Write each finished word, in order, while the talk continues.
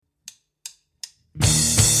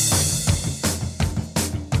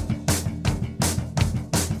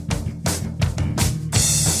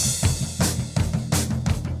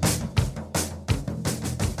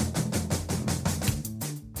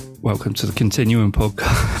Welcome to the Continuum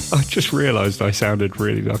podcast. I just realised I sounded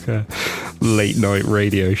really like a late night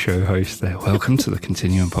radio show host there. Welcome to the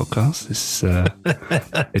Continuum podcast.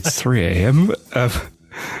 It's 3 a.m.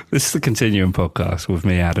 This is the Continuum podcast with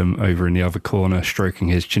me, Adam, over in the other corner, stroking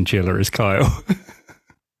his chinchilla as Kyle.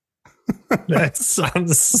 That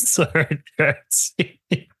sounds so dirty.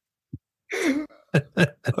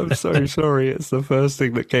 I'm so sorry. It's the first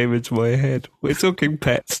thing that came into my head. We're talking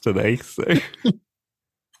pets today, so.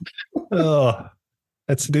 Oh,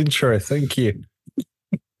 that's an intro. Thank you.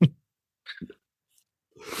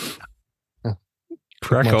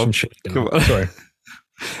 Crack on. Come on. Sorry.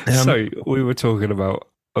 So we were talking about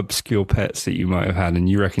obscure pets that you might have had, and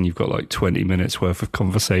you reckon you've got like 20 minutes worth of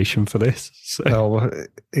conversation for this? So.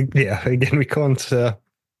 Yeah, again, we can't.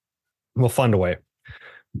 We'll find a way.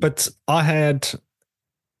 But I had,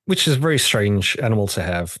 which is a very strange animal to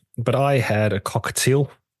have, but I had a cockatiel.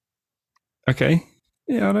 Okay.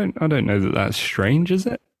 Yeah, I don't know that that's strange, is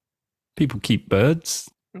it? People keep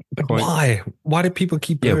birds. But why? Why do people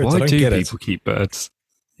keep birds? Yeah, why do people keep birds?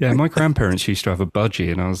 Yeah, my grandparents used to have a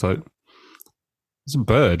budgie, and I was like, it's a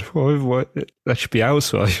bird. Why? That should be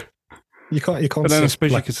outside. You can't. But then I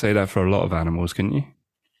suppose you could say that for a lot of animals, couldn't you?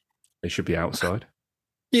 They should be outside.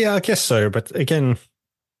 Yeah, I guess so. But again,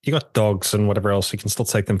 you got dogs and whatever else. You can still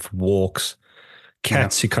take them for walks.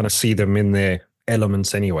 Cats, You kind of see them in their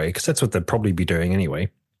elements anyway, because that's what they'd probably be doing anyway.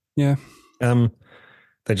 Yeah.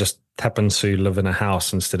 They just happen to live in a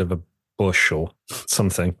house instead of a bush or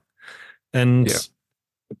something. But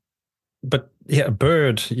yeah, a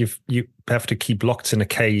bird, you have to keep locked in a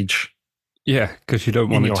cage. Yeah, because you don't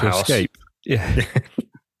want it to escape. Yeah.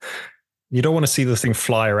 You don't want to see the thing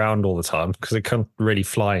fly around all the time because it can't really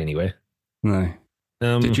fly anyway. No.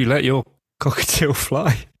 Did you let your cockatiel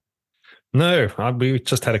fly? No, we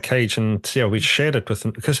just had a cage, and we shared it with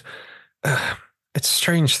them because it's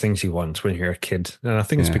strange things you want when you're a kid, and I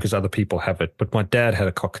think it's because other people have it. But my dad had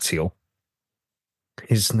a cockatiel.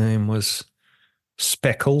 His name was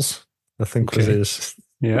Speckles, I think was his.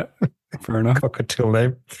 Yeah, fair enough. Cockatiel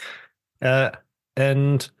name.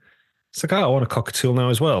 And it's like, I want a cockatiel now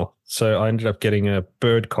as well. So I ended up getting a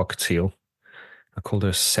bird cockatiel. I called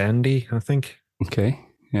her Sandy, I think. Okay,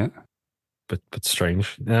 yeah. But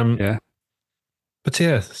strange. Yeah. But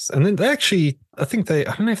yeah, and then I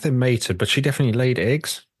don't know if they mated, but she definitely laid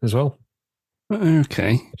eggs as well.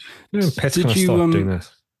 Okay. Pets kind of start doing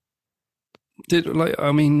this. Did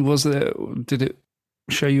it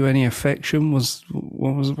show you any affection? What's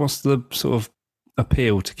the sort of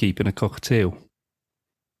appeal to keeping a cockatiel?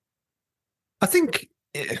 I think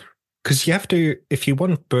because you have to, if you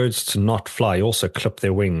want birds to not fly, you also clip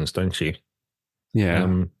their wings, don't you? Yeah,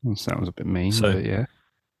 that sounds a bit mean, but yeah.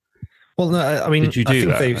 Well, no, I mean, did you do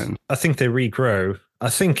that? I think they regrow. I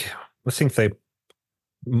think they,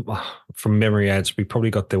 from memory ads, we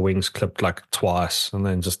probably got their wings clipped like twice, and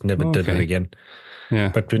then just never did it again. Yeah,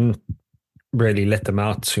 but didn't really let them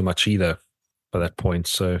out too much either by that point.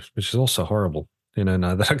 So, which is also horrible.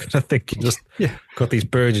 Now that I kind of think you just got these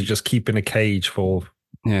birds you just keep in a cage for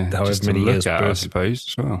however many years. I suppose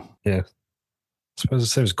as well. Yeah. I suppose it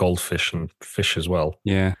says goldfish and fish as well.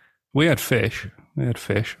 Yeah. We had fish.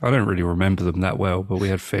 I don't really remember them that well, but we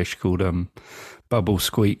had fish called Bubble,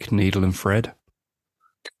 Squeak, Needle and Fred.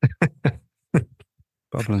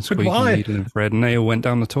 Bubble and Squeak and Needle and Fred. And they all went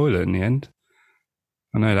down the toilet in the end.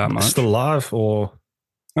 I know that much. Still alive or?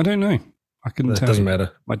 I don't know. I couldn't tell. It doesn't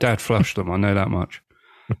matter. My dad flushed them. I know that much.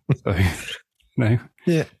 So, no.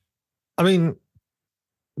 Yeah. I mean,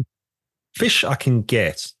 fish I can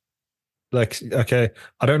get. Like, okay,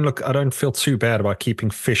 I don't feel too bad about keeping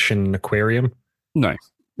fish in an aquarium. No.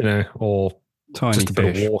 Or tiny just a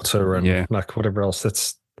fish. bit of water and like whatever else.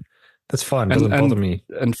 That's fine. It doesn't bother me.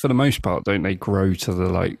 And for the most part, don't they grow to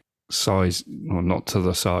the size, well, not to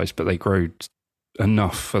the size, but they grow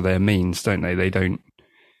enough for their means, don't they? They don't.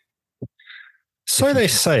 So they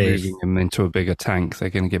say. Moving them into a bigger tank, they're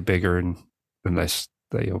going to get bigger, unless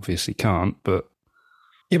they obviously can't. But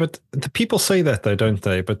yeah, but the people say that though, don't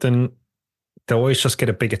they? But then they always just get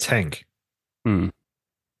a bigger tank.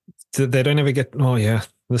 They don't ever get,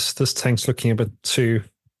 this tank's looking a bit too,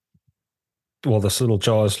 this little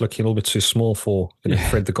jar is looking a little bit too small for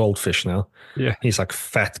Fred the goldfish now. Yeah. He's like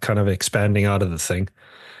fat, kind of expanding out of the thing.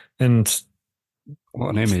 And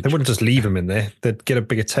what an image. They wouldn't just leave him in there. They'd get a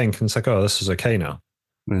bigger tank and it's like, oh, this is okay now.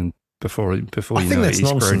 And before you know it,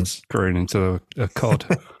 he's grown into a cod.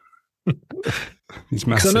 He's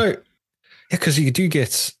massive. I know, because you do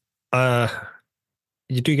get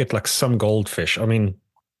like some goldfish. I mean,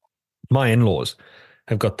 my in-laws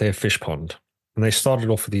have got their fish pond and they started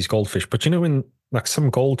off with these goldfish, but when like some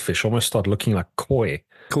goldfish almost start looking like koi,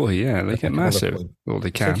 Koi, yeah, they get massive. Well, they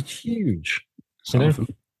can. It's huge. Some of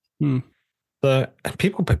them. And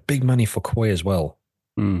people pay big money for koi as well.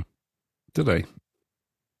 Do they?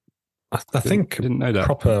 I think didn't know that.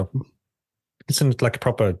 Proper, isn't it like a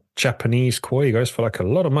proper Japanese koi goes for like a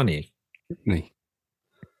lot of money? Really?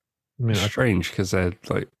 I mean, strange because they're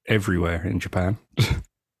like everywhere in Japan.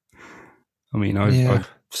 I mean, I've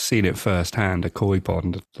seen it firsthand, a koi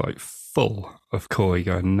pond like full of koi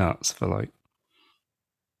going nuts for like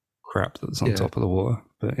crap that's on top of the water.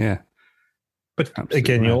 But yeah. But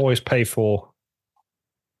again, you always pay for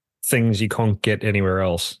things you can't get anywhere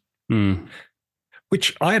else.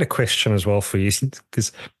 Which I had a question as well for you,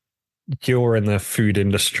 because you're in the food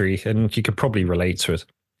industry and you could probably relate to it.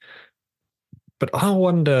 But I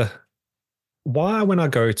wonder why, when I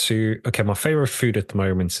go to, my favorite food at the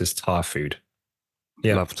moment is Thai food.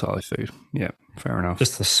 Yeah. Love Thai food. Yeah, fair enough.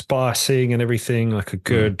 Just the spicing and everything, like a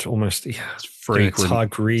good, almost Thai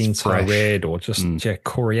green, Thai red, or just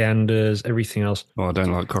corianders, everything else. Well, I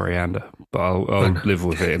don't like coriander, but I'll live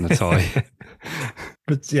with it in the Thai.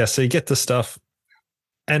 But yeah, so you get the stuff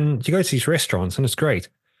and you go to these restaurants and it's great.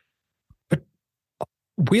 But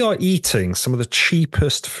we are eating some of the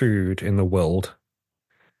cheapest food in the world.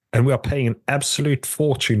 And we are paying an absolute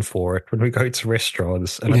fortune for it when we go to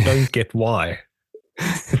restaurants, and I don't get why.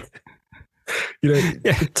 You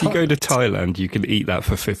go to Thailand, you can eat that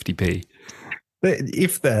for 50p.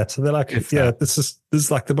 If that, they're like, this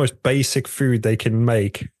is like the most basic food they can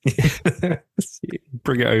make.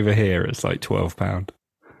 Bring it over here, it's like £12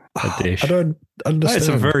 a dish. I don't understand. That's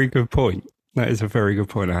a very good point. That is a very good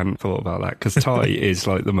point. I hadn't thought about that, because Thai is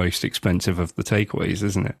like the most expensive of the takeaways,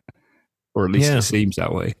 isn't it? Or at least it seems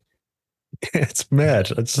that way. It's mad.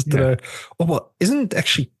 I just don't know. Oh, what isn't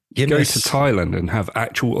actually Guinness? Go to Thailand and have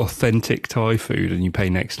actual authentic Thai food, and you pay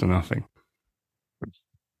next to nothing.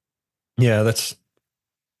 Yeah, it's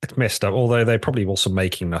messed up. Although they're probably also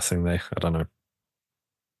making nothing there. I don't know.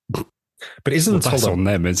 But that's on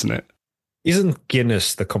them, isn't it? Isn't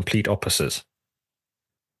Guinness the complete opposite?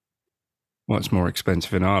 Well, it's more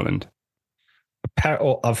expensive in Ireland.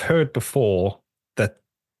 I've heard before that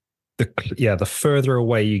the further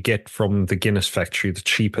away you get from the Guinness factory, the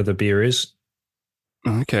cheaper the beer is.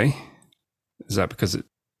 Okay. Is that because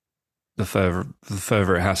the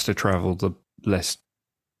further it has to travel, the less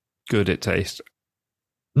good it tastes?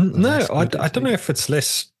 No, I don't know if it's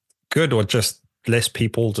less good or just less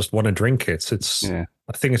people just want to drink it.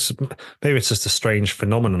 I think maybe it's just a strange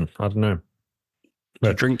phenomenon. I don't know. Do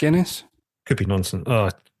you drink Guinness? Could be nonsense. Oh,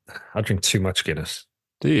 I drink too much Guinness.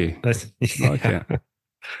 Do you? Like it?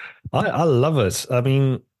 I love it. I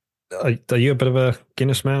mean, are you a bit of a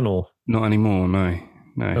Guinness man, or not anymore? No.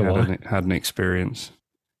 Had an experience,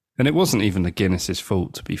 and it wasn't even the Guinness's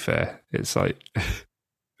fault. To be fair, it's like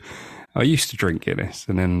I used to drink Guinness,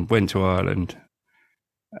 and then went to Ireland.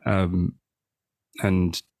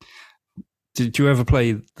 And did you ever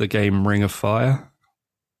play the game Ring of Fire?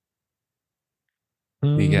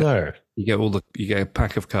 No. You get a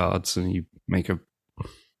pack of cards, and you make a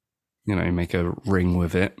ring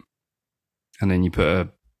with it, and then you put a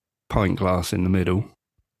pint glass in the middle.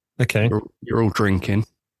 Okay. You're all drinking.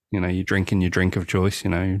 You're drinking your drink of choice.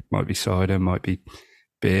 Might be cider, might be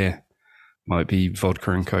beer, might be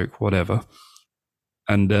vodka and Coke, whatever.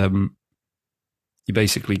 And you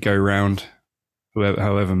basically go round,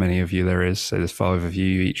 however many of you there is. So there's 5 of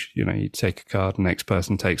you each. You take a card, the next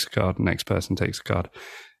person takes a card, the next person takes a card.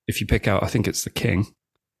 If you pick out, I think it's the king,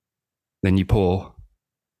 then you pour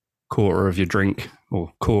quarter of your drink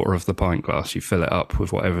or quarter of the pint glass. You fill it up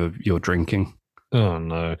with whatever you're drinking. Oh,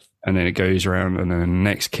 no. And then it goes around, and then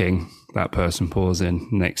next king, that person pours in.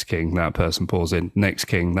 Next king, that person pours in. Next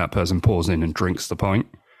king, that person pours in and drinks the pint.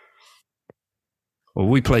 Well,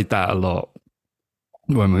 we played that a lot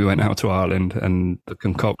when we went out to Ireland, and the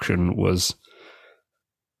concoction was,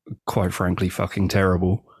 quite frankly, fucking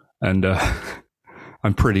terrible. And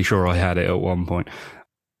I'm pretty sure I had it at one point.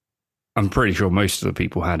 I'm pretty sure most of the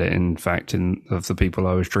people had it, in fact, of the people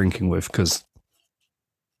I was drinking with, because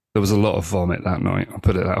there was a lot of vomit that night. I'll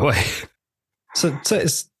put it that way.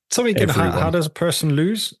 So again, how does a person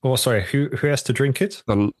lose? Or sorry, who has to drink it?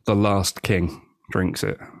 The last king drinks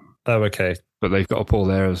it. Oh, okay. But they've got to pour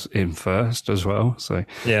theirs in first as well. So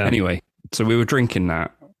anyway, so we were drinking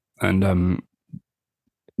that, and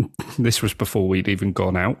this was before we'd even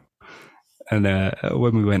gone out. And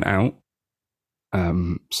when we went out,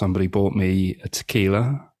 somebody bought me a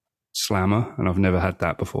tequila slammer, and I've never had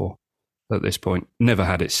that before at this point. Never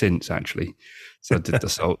had it since, actually. So I did the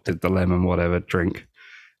salt, did the lemon, whatever, drink.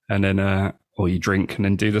 And then, or you drink and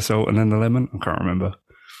then do the salt and then the lemon. I can't remember.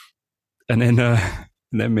 And then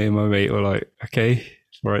me and my mate were like, okay,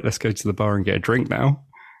 All right, let's go to the bar and get a drink now.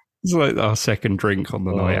 It's like our second drink on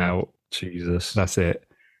the night out. Jesus. That's it.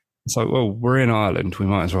 It's like, well, we're in Ireland. We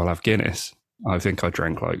might as well have Guinness. I think I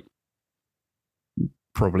drank like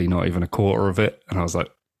probably not even a quarter of it. And I was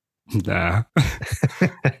like, nah.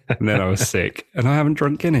 And then I was sick. And I haven't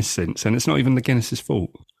drunk Guinness since. And it's not even the Guinness's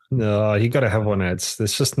fault. No, you got to have one, Eds.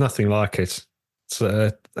 There's just nothing like it. It's,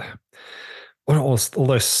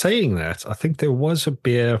 although saying that, I think there was a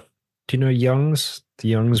beer. Do you know Young's? The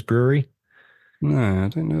Young's Brewery? No, I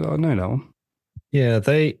don't know. I know that one. Yeah,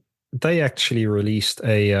 they actually released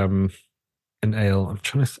an ale. I'm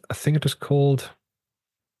trying to. I think it was called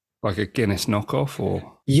like a Guinness knockoff,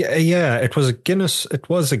 or yeah. It was a Guinness. It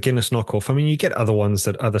was a Guinness knockoff. I mean, you get other ones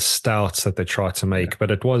other stouts that they try to make, but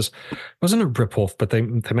it wasn't a ripoff. But they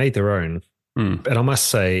made their own. And I must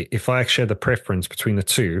say, if I actually had the preference between the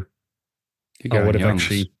two, I would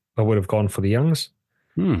have gone for the Youngs.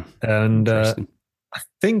 And I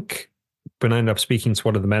think when I ended up speaking to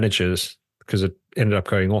one of the managers, because it ended up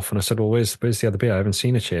going off, and I said, well, where's the other beer? I haven't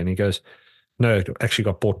seen it yet. And he goes, no, it actually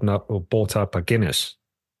got bought up by Guinness.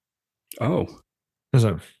 Oh. I was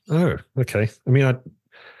like, oh, okay. I mean,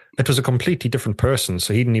 it was a completely different person,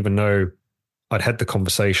 so he didn't even know I'd had the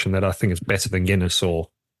conversation that I think it's better than Guinness or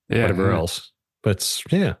whatever else. But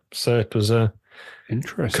yeah, so it was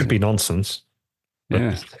interesting. Could be nonsense.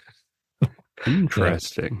 Yeah.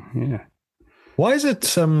 Interesting. Yeah. Why is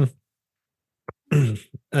it? I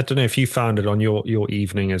don't know if you found it on your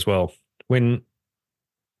evening as well. When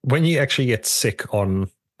you actually get sick on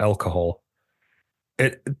alcohol,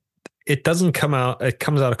 it doesn't come out. It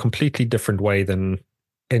comes out a completely different way than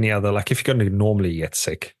any other. Like if you're going to normally get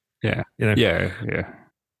sick. Yeah. Yeah.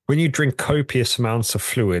 When you drink copious amounts of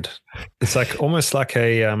fluid, it's like almost like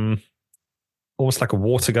a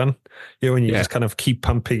water gun. When you just kind of keep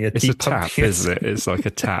pumping it. It's a tap, isn't it? It's like a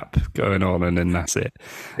tap going on, and then that's it.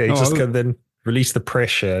 Yeah, you just can then release the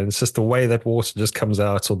pressure, and it's just the way that water just comes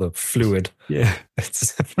out, or the fluid. Yeah.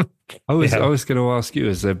 I was going to ask you: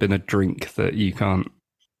 has there been a drink that you can't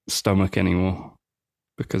stomach anymore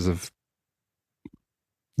because of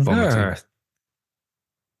vomiting?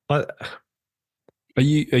 No. Are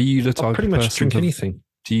you the type of person? Much drink anything.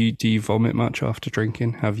 Do you vomit much after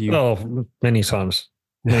drinking? Have you? Oh, many times.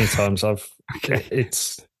 Many times. I've. Okay.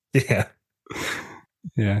 It's yeah.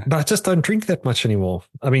 But I just don't drink that much anymore.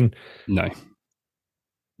 I mean, no.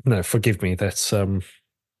 Forgive me. That's a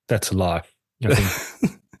lie. I think.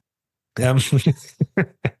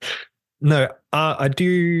 No, I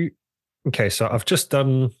do. Okay, so I've just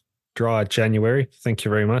done dry January. Thank you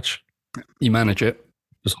very much. You manage it.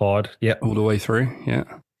 It was hard. Yeah. All the way through. Yeah.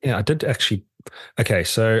 Yeah, I did actually. Okay,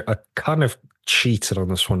 so I kind of cheated on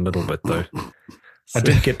this one a little bit, though. I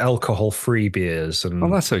did get alcohol-free beers.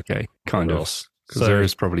 And that's okay. Kind of. Because there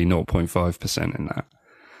is probably 0.5% in that.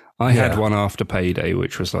 I had one after payday,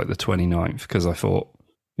 which was like the 29th, because I thought,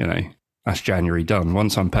 that's January done.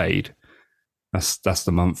 Once I'm paid, that's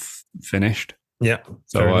the month finished. Yeah.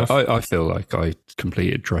 So I feel like I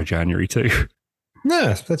completed dry January too.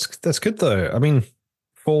 No, that's good though. I mean,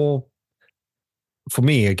 for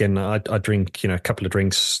me, again, I drink, a couple of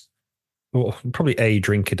drinks, well, probably a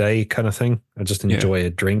drink a day kind of thing. I just enjoy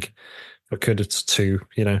a drink. If I could, it's two,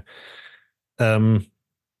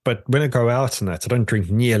 But when I go out and that, I don't drink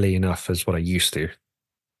nearly enough as what I used to.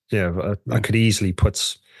 Yeah, I could easily put,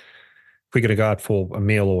 if we're going to go out for a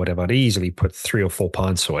meal or whatever, I'd easily put 3 or 4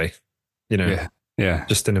 pints away,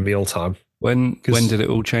 just in a meal time. When did it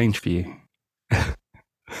all change for you?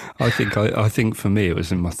 I think for me it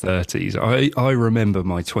was in my 30s. I remember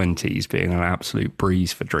my 20s being an absolute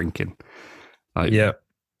breeze for drinking.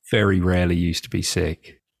 Very rarely used to be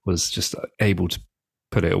sick. Was just able to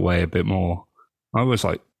put it away a bit more. I was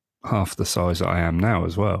like half the size that I am now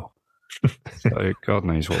as well. So God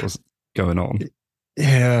knows what was going on.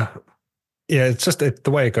 Yeah. Yeah, it's just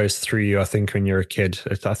the way it goes through you, I think, when you're a kid.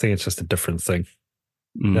 I think it's just a different thing.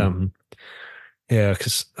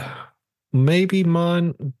 Because maybe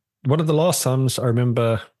one of the last times I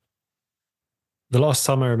remember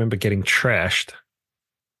getting trashed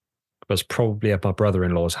was probably at my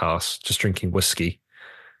brother-in-law's house, just drinking whiskey.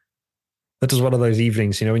 That was one of those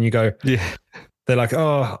evenings, when you go, they're like,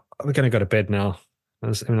 oh, we're going to go to bed now.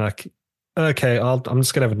 I'm like, okay, I'm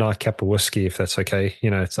just going to have a nightcap of whiskey if that's okay.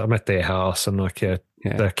 I'm at their house. I'm like, can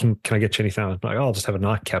I get you anything? I'm like, I'll just have a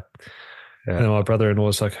nightcap. Yeah. And my brother-in-law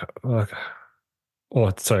was like, my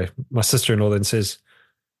sister-in-law then says,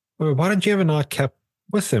 well, why don't you have a nightcap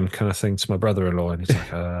with him, kind of thing, to my brother-in-law? And he's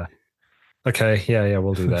like, okay, yeah,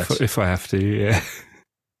 we'll do that. If I have to, yeah.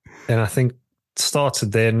 And I think it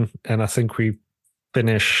started then, and I think we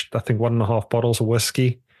finished, 1.5 bottles of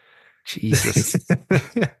whiskey. Jesus.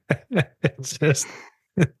 It's just.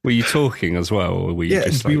 Were you talking as well, or were you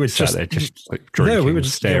just like, we were sat just there just like drinking, no, we were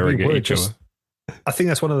just staring we were at each just, other? I think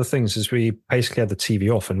that's one of the things is we basically had the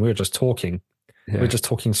TV off and we were just talking. Yeah. We were just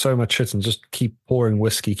talking so much shit and just keep pouring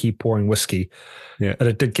whiskey. Yeah. And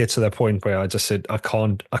it did get to that point where I just said, I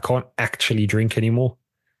can't actually drink anymore.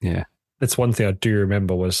 Yeah. That's one thing I do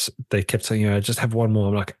remember was they kept saying, just have one more.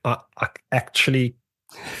 I'm like, I actually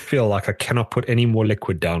feel like I cannot put any more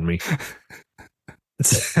liquid down me.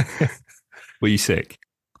 Were you sick?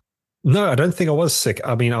 No, I don't think I was sick.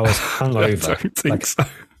 I mean, I was hungover. I don't think so.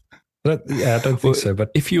 I don't think so. But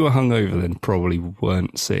if you were hungover, then probably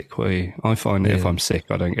weren't sick, were you? I find that if I'm sick,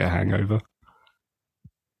 I don't get a hangover.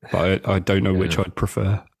 But I don't know which I'd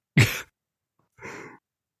prefer.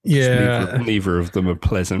 Neither of them are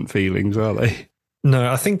pleasant feelings, are they?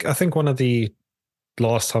 No, I think one of the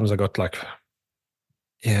last times I got I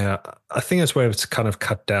think that's where it's kind of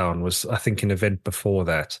cut down was I think an event before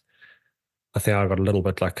that. I think I got a little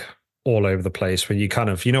bit all over the place when you kind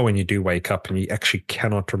of, when you do wake up and you actually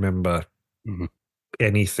cannot remember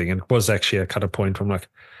anything. And it was actually a kind of point where I'm like,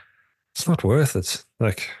 it's not worth it.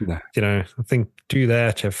 No. I think do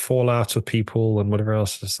that, you have fallouts with people and whatever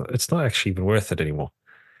else. It's not actually even worth it anymore.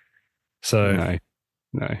 So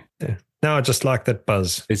no. Yeah. Now I just like that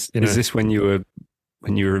buzz. Is this when you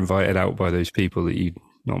were invited out by those people that you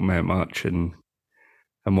not met much and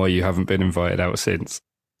why you haven't been invited out since?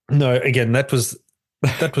 No, again, that was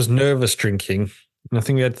nervous drinking. And I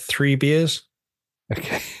think we had 3 beers.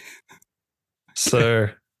 Okay. So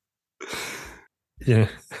the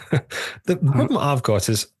problem I've got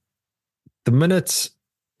is the minutes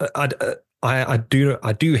I do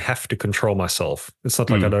have to control myself. It's not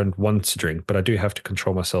like I don't want to drink, but I do have to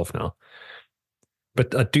control myself now.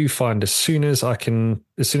 But I do find as soon as I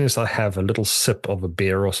have a little sip of a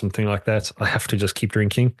beer or something like that, I have to just keep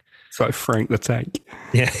drinking. It's like Frank the Tank.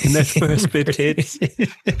 Yeah. In that first bit hits.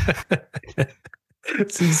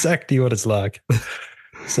 It's exactly what it's like.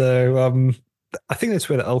 So I think that's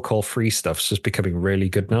where the alcohol-free stuff's just becoming really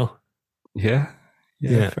good now. Yeah,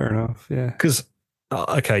 fair enough. Yeah. Because,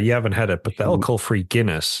 okay, you haven't had it, but the alcohol-free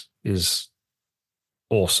Guinness is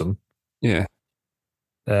awesome. Yeah.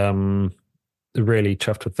 Really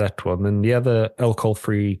chuffed with that one. And the other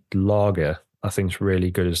alcohol-free lager I think is really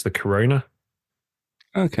good is the Corona.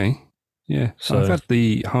 Okay. Yeah. So I've had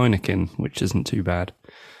the Heineken, which isn't too bad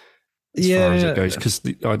as far as it goes, because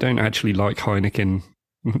I don't actually like Heineken,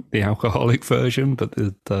 the alcoholic version, but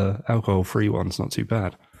the alcohol-free one's not too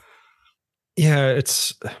bad. Yeah,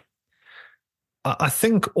 I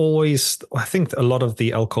think a lot of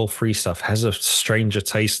the alcohol-free stuff has a stranger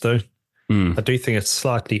taste, though. I do think it's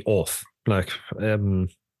slightly off. But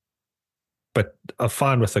I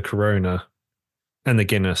find with the Corona and the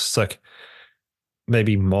Guinness, it's like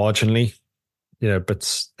maybe marginally, but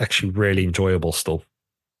it's actually really enjoyable still.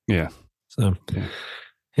 Yeah. So,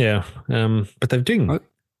 yeah. But they're doing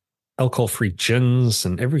alcohol-free gins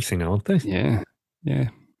and everything now, aren't they? Yeah. Yeah.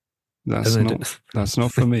 That's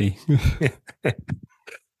not for me.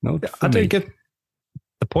 Not for I don't me. get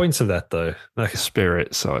the points of that, though. The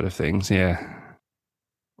spirit side of things, yeah.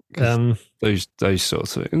 Those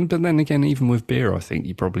sorts of, but then again, even with beer, I think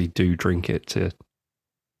you probably do drink it to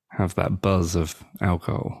have that buzz of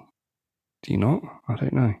alcohol. Do you not? I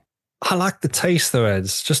don't know. I like the taste, though,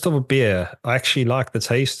 Eds. Just of a beer, I actually like the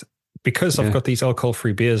taste because I've got these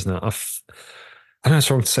alcohol-free beers now. I know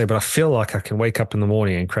it's wrong to say, but I feel like I can wake up in the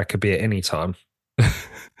morning and crack a beer anytime,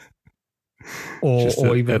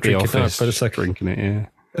 or even drink it out. But it's like drinking it, yeah.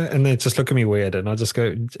 And they just look at me weird, and I just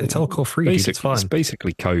go, "It's alcohol-free, dude, it's fine." It's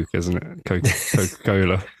basically Coke, isn't it?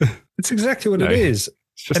 Coca-Cola. It's exactly what it is.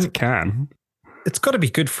 It's just a can. It's got to be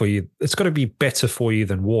good for you. It's got to be better for you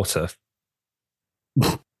than water.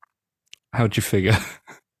 How'd you figure?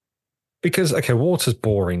 Because, okay, water's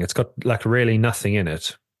boring. It's got really nothing in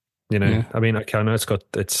it. I mean, okay, I know it's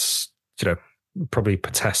probably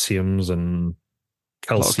potassiums and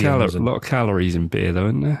calcium. A lot of calories in beer, though,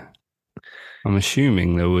 isn't there? I'm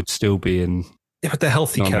assuming there would still be in. Yeah, but they're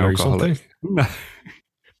healthy calories, aren't they? No.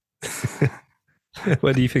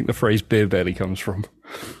 Where do you think the phrase beer belly comes from?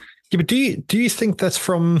 Yeah, but do you think that's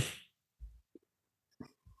from?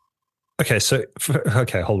 Okay,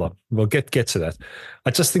 hold on. We'll get to that.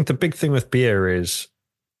 I just think the big thing with beer is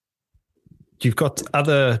you've got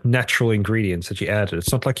other natural ingredients that you added.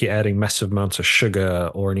 It's not like you're adding massive amounts of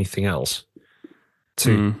sugar or anything else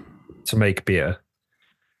to make beer.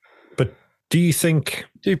 But do you think...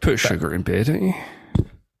 Do you put sugar in beer, don't you?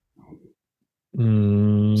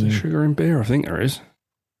 Is there sugar in beer? I think there is.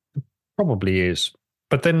 Probably is.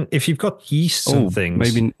 But then if you've got yeasts and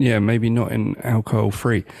things, maybe not in alcohol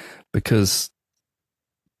free, because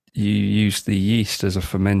you use the yeast as a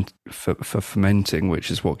for fermenting,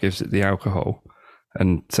 which is what gives it the alcohol.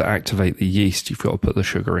 And to activate the yeast, you've got to put the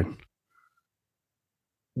sugar in.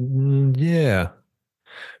 Yeah.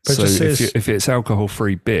 But so if it's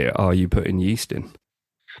alcohol-free beer, are you putting yeast in?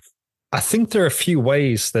 I think there are a few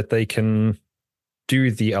ways that they can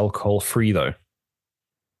do the alcohol-free, though.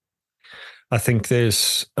 I think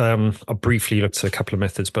there's, I briefly looked at a couple of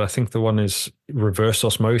methods, but I think the one is reverse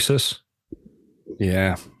osmosis.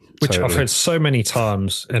 Yeah. Which I've heard so many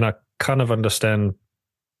times, and I kind of understand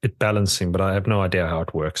it balancing, but I have no idea how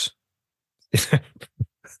it works.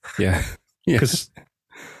 Yeah. Because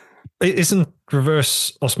isn't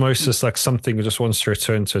reverse osmosis like something that just wants to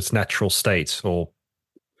return to its natural state, or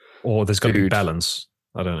there's got to be balance?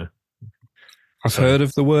 I don't know. I've heard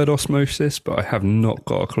of the word osmosis, but I have not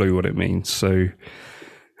got a clue what it means. So,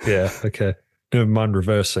 yeah, okay. Never mind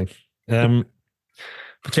reversing. But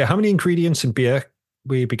yeah, how many ingredients in beer?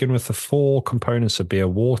 We begin with the 4 components of beer: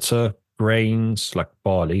 water, grains like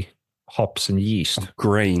barley, hops, and yeast. Oh,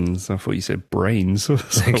 grains. I thought you said brains.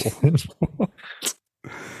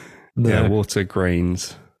 No. Yeah, water,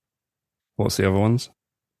 grains. What's the other ones?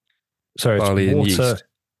 So barley it's water, and yeast.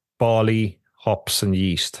 Barley, hops, and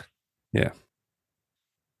yeast. Yeah.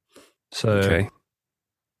 So, okay.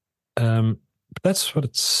 That's what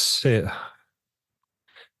it said.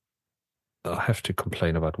 I have to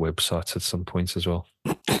complain about websites at some points as well.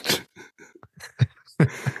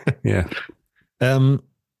 Yeah.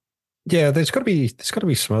 Yeah, there's got to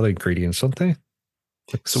be some other ingredients, aren't there?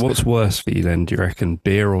 So what's worse for you then, do you reckon,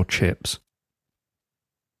 beer or chips?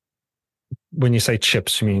 When you say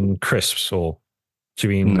chips, you mean crisps, or do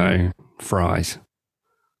you mean... No, fries.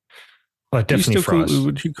 Oh, definitely fries.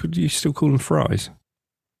 Could you still call them fries?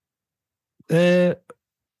 I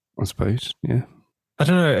suppose, yeah. I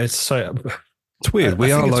don't know. It's so... It's weird.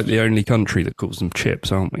 We are like the only country that calls them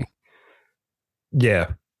chips, aren't we?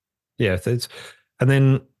 Yeah. Yeah. And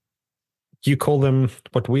then you call them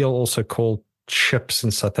what we'll also call chips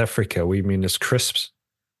in South Africa. We mean as crisps.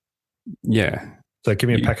 Yeah. So give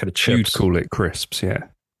me a packet of chips. You'd call it crisps, yeah.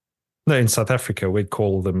 No, in South Africa, we'd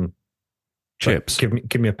call them chips. Like,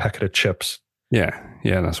 give me a packet of chips. Yeah.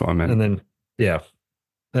 Yeah, that's what I meant. And then, yeah.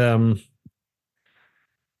 Yeah,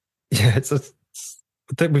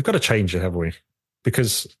 we've got to change it, haven't we?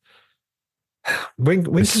 Because we're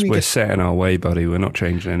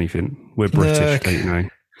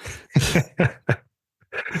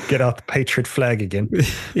Get out the patriot flag again.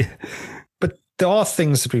 Yeah. But there are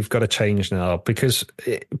things that we've got to change now, because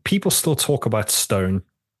people still talk about stone.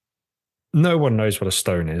 No one knows what a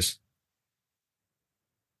stone is.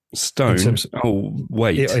 Stone?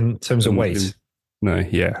 Weight. Yeah, in terms of weight. No,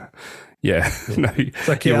 yeah. Yeah. No, it's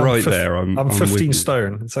like, you're right there. I'm 15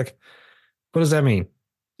 stone. It's like, what does that mean?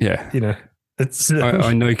 Yeah. You know, it's...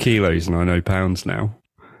 I know kilos and I know pounds now.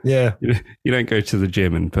 Yeah. You don't go to the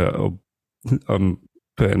gym and I'm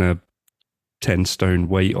putting a 10 stone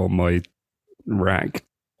weight on my rack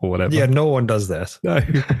or whatever. Yeah, no one does that. No.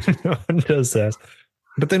 No one does that.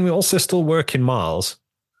 But then we also still work in miles.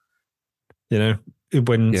 You know,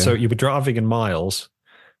 so you were driving in miles,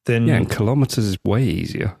 then... Yeah, and kilometers is way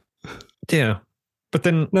easier. Yeah. But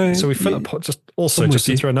then, so we fill up, just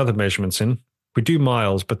to throw another measurements in, we do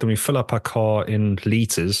miles, but then we fill up our car in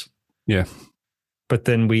liters. Yeah. But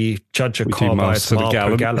then we judge a car by its mile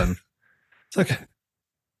per gallon. It's like,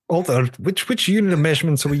 although, which unit of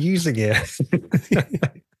measurements are we using here?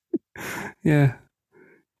 Yeah.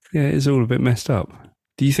 Yeah, it's all a bit messed up.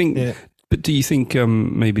 Do you think... Yeah. But do you think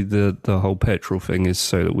maybe the whole petrol thing is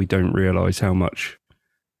so that we don't realise how much,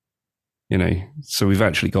 you know, so we've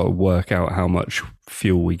actually got to work out how much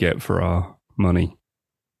fuel we get for our money?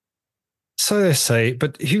 So they say,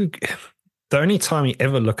 but the only time you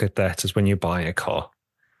ever look at that is when you're buying a car.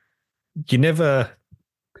 You never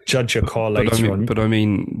judge your car later on. But I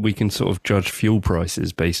mean, we can sort of judge fuel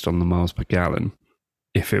prices based on the miles per gallon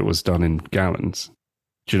if it was done in gallons.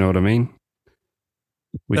 Do you know what I mean?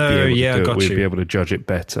 We'd be able to judge it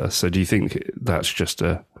better. So do you think that's just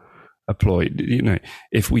a ploy? You know,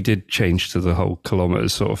 if we did change to the whole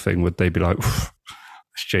kilometers sort of thing, would they be like, let's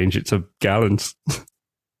change it to gallons?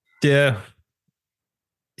 Yeah.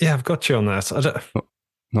 Yeah, I've got you on that.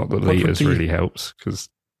 Not that litres really helps,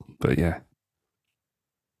 but yeah.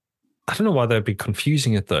 I don't know why they'd be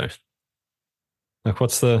confusing it though. Like,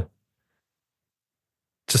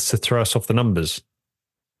 just to throw us off the numbers?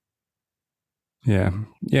 Yeah,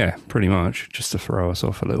 pretty much, just to throw us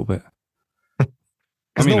off a little bit.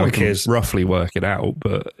 I mean, no one cares. Roughly work it out,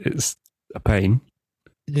 but it's a pain.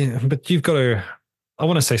 Yeah, but you've got to... I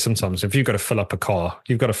want to say sometimes if you've got to fill up a car,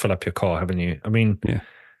 you've got to fill up your car, haven't you? I mean, Yeah.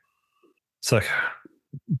 it's like,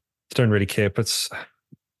 I don't really care, but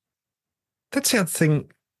that's the other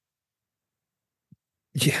thing.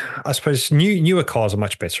 Yeah, I suppose newer cars are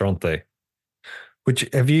much better, aren't they?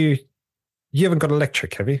 You haven't got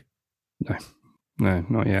electric, have you? No,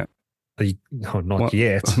 not yet. Not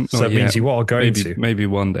yet. Not So that yet. means you are going to. Maybe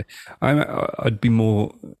one day. I'd be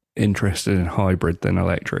more interested in hybrid than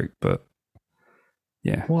electric, but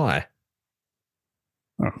yeah. Why?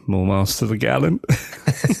 Oh, more miles to the gallon.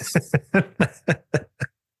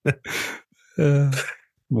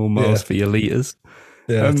 More miles for your liters.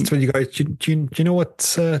 Yeah, that's when you go. Do you know what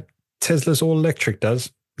Tesla's all electric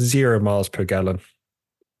does? 0 miles per gallon.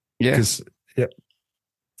 Yeah. There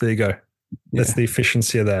you go. That's the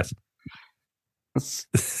efficiency of that.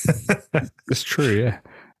 That's true, yeah.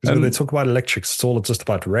 Because when they talk about electrics, it's all just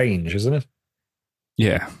about range, isn't it?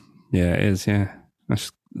 Yeah. Yeah, it is, yeah.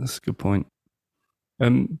 That's a good point.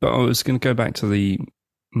 But I was going to go back to the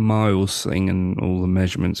miles thing and all the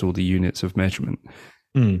measurements, all the units of measurement.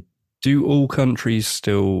 Do all countries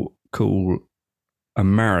still call a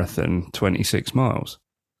marathon 26 miles?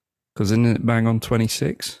 Because isn't it bang on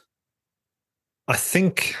 26? I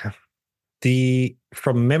think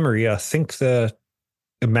from memory, I think the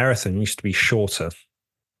marathon used to be shorter.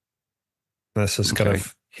 This is kind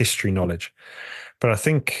of history knowledge. But I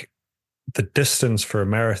think the distance for a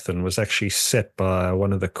marathon was actually set by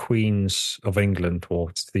one of the queens of England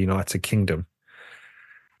or the United Kingdom.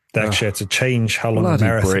 They actually had to change how long the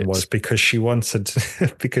marathon was because she wanted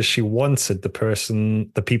the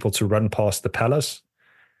people to run past the palace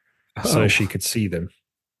so she could see them,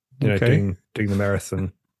 doing the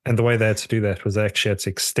marathon. And the way they had to do that was they actually had to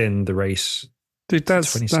extend the race. Dude,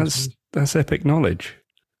 that's epic knowledge.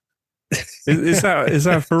 Is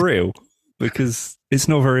that for real? Because it's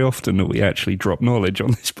not very often that we actually drop knowledge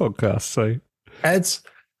on this podcast. So,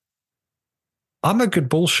 I'm a good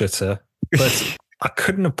bullshitter, but I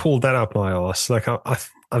couldn't have pulled that up my ass. Like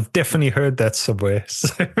I've definitely heard that somewhere.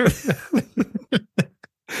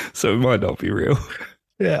 So it might not be real.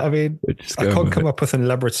 Yeah, I mean, I can't come up with an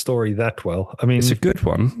elaborate story that well. I mean, it's a good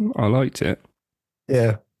one. I liked it.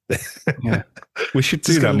 Yeah. Yeah. We should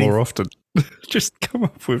do that more often. Just come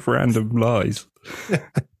up with random lies.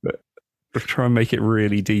 But try and make it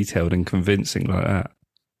really detailed and convincing like that.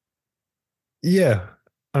 Yeah.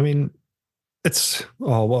 I mean, it's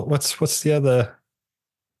what's the other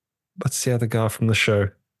guy from the show?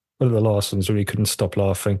 One of the last ones where he couldn't stop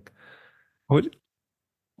laughing. What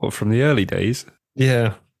from the early days?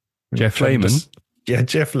 Yeah. Jeff Lehman. Yeah,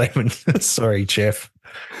 Jeff Lehman. Sorry, Jeff.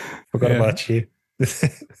 Forgot about you.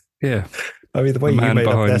 Yeah. I mean, the way you made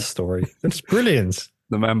up that story. It's brilliant.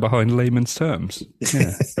 The man behind layman's terms.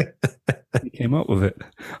 Yeah. He came up with it.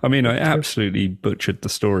 I mean, I absolutely butchered the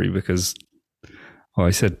story because I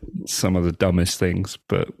said some of the dumbest things,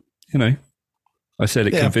 but, I said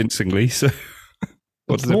it convincingly. So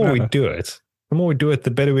the more we do it,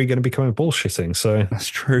 the better we're going to become at bullshitting. So that's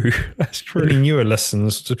true. That's true. Any newer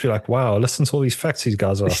listeners just be like, wow, listen to all these facts these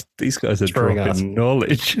guys are. These guys are dropping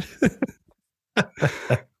knowledge.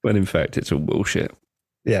 When in fact, it's all bullshit.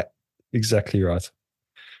 Yeah, exactly right.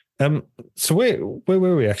 So where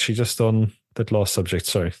were we actually just on that last subject?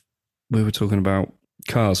 Sorry. We were talking about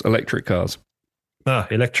cars, electric cars.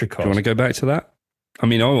 Electric cars. Do you want to go back to that? I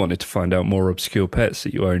mean, I wanted to find out more obscure pets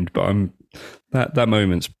that you owned, but that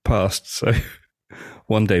moment's past. So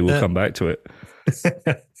one day we'll come back to it.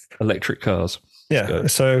 Electric cars. Yeah.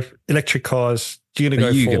 So electric cars. Are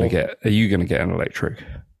you going to get an electric?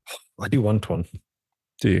 I do want one.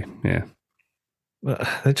 Do you? Yeah.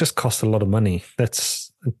 They just cost a lot of money.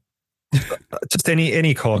 That's just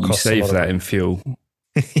any car costs. You save that in fuel.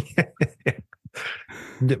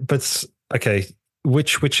 But okay,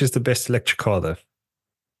 which is the best electric car though?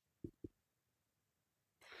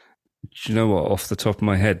 Do you know what? Off the top of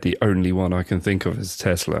my head, the only one I can think of is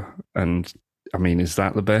Tesla. And I mean, is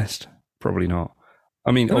that the best? Probably not.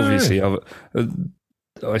 I mean, obviously,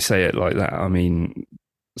 I say it like that. I mean,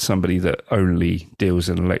 somebody that only deals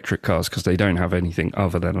in electric cars because they don't have anything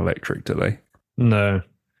other than electric, do they? No.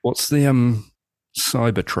 What's the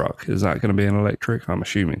Cybertruck? Is that going to be an electric? I'm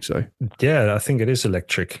assuming so. Yeah, I think it is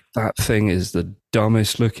electric. That thing is the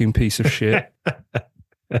dumbest looking piece of shit.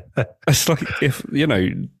 It's like do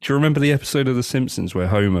you remember the episode of The Simpsons where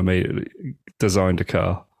Homer designed a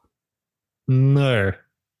car? No.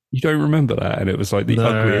 You don't remember that? And it was like the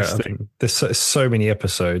ugliest thing. There's so many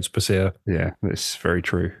episodes, but yeah. Yeah, that's very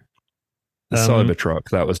true. The Cybertruck,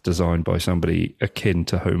 that was designed by somebody akin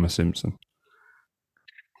to Homer Simpson.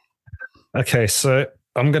 Okay, so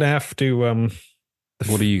I'm going to have to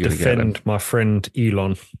What are you going to get? Defend my friend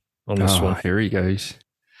Elon on this one. Here he goes.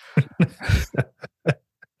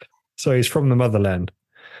 So he's from the motherland.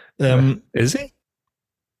 Is he?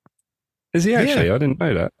 Is he actually? Yeah. I didn't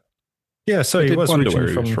know that. Yeah, so he was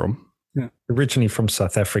originally from. Yeah. Originally from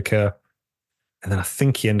South Africa, and then I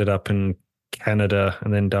think he ended up in Canada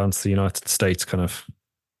and then down to the United States kind of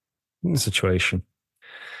situation.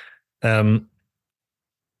 But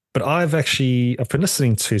I've been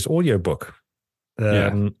listening to his audiobook.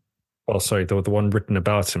 Well, sorry, the one written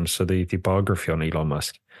about him, so the biography on Elon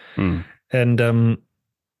Musk. And I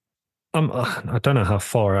don't know how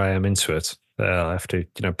far I am into it. I have to,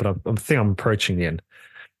 but I think I'm approaching the end.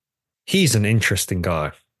 He's an interesting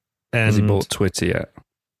guy. And, has he bought Twitter yet?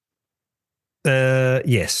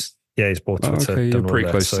 Yes. Yeah, he's bought Twitter. Okay, you're pretty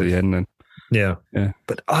close to the end then. Yeah.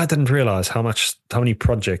 But I didn't realize how many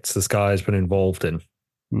projects this guy has been involved in.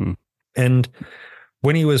 And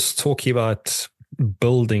when he was talking about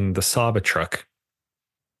building the Cybertruck,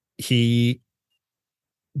 the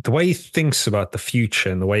way he thinks about the future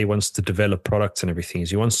and the way he wants to develop products and everything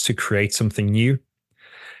is he wants to create something new.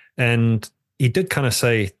 And he did kind of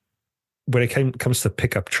say, when it comes to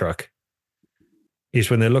pickup truck, is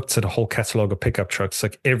when they looked at a whole catalog of pickup trucks,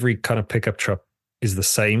 like every kind of pickup truck is the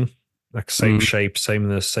same, like same shape, same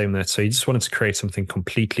this, same that. So he just wanted to create something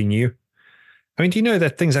completely new. I mean, do you know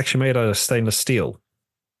that thing's actually made out of stainless steel?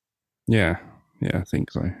 Yeah, I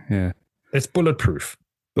think so. Yeah, it's bulletproof.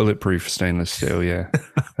 Bulletproof stainless steel, yeah.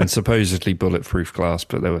 And supposedly bulletproof glass,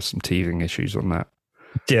 but there were some teething issues on that.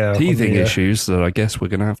 Yeah. Teething issues that I guess we're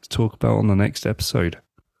going to have to talk about on the next episode.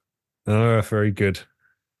 Oh, very good.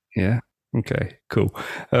 Yeah. Okay, cool.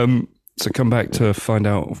 So come back to find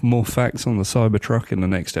out more facts on the Cybertruck in the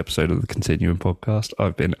next episode of the Continuum podcast.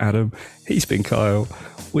 I've been Adam. He's been Kyle.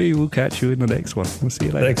 We will catch you in the next one. We'll see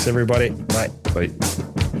you later. Thanks, everybody. Bye. Bye.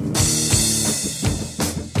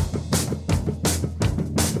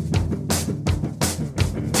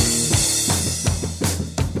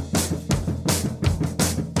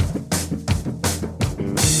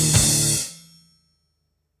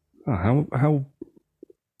 How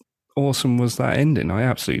awesome was that ending? I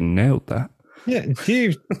absolutely nailed that. Yeah,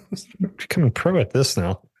 you're becoming pro at this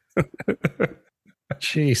now.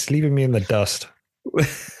 Jeez, leaving me in the dust.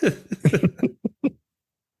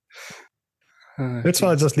 That's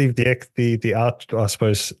why I just leave the out, I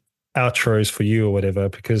suppose, outros for you or whatever,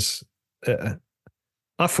 because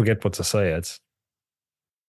I forget what to say. It's